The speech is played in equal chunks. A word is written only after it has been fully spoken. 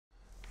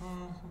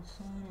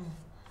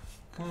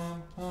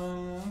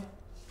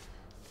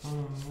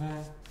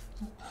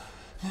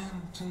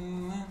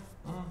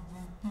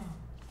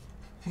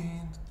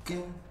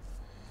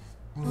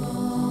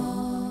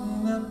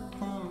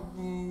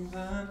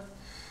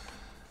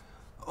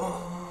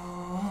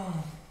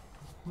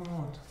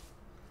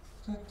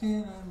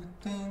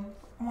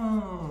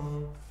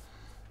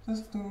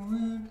Just do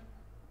it.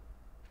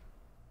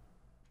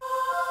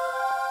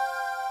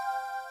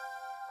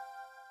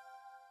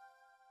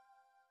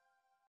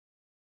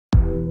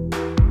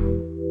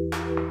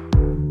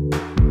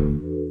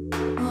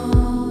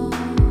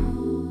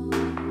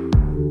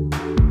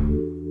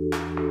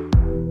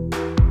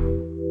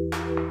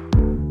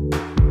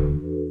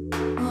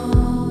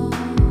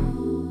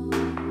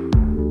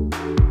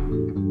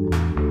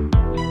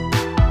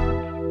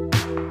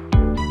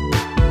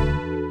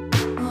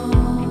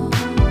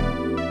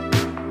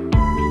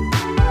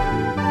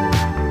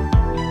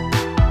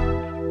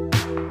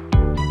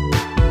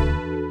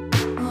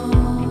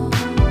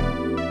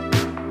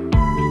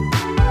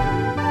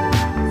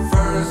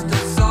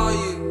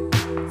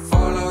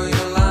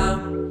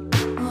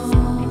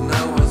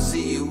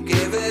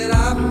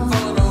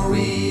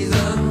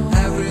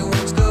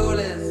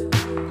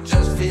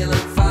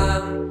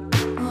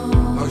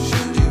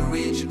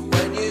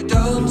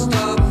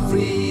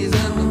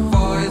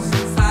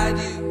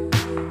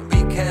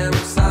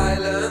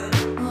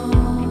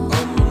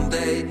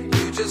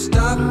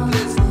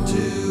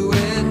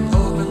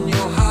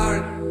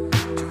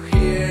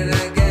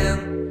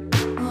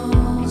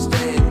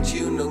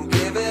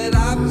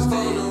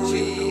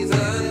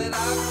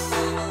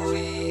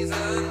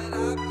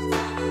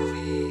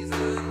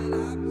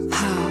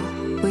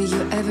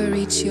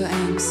 Your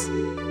aims.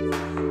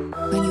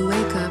 When you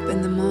wake up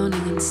in the morning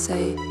and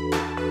say,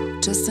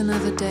 just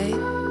another day?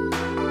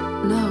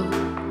 No,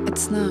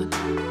 it's not.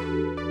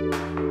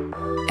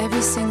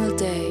 Every single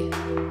day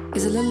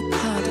is a little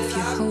part of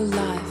your whole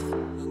life,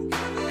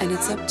 and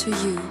it's up to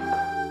you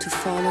to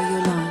follow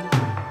your line.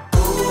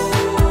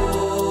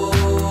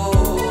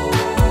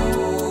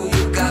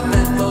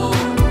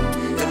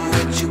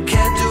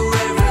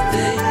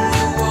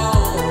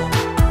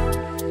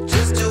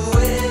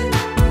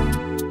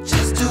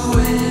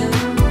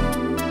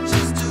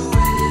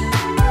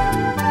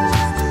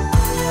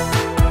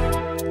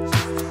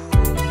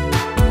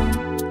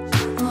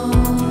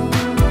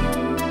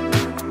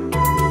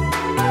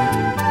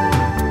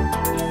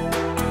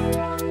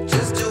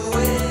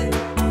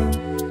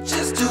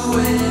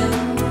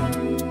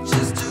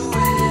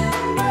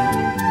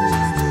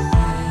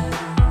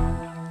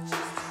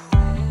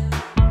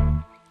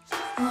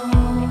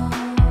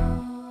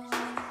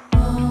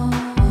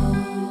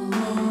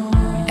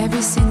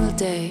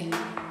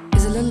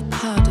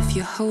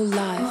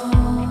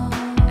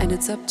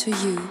 It's up to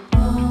you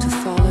to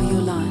follow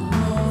your line.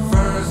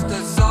 First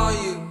I saw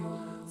you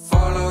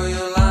follow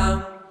your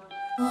line.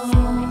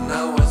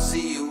 Now I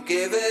see you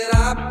give it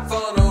up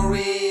for no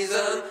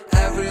reason.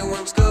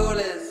 Everyone's goal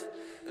is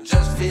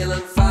just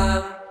feeling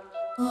fine.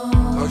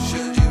 Or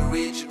should you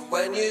reach it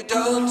when you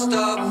don't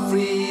stop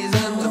freezing?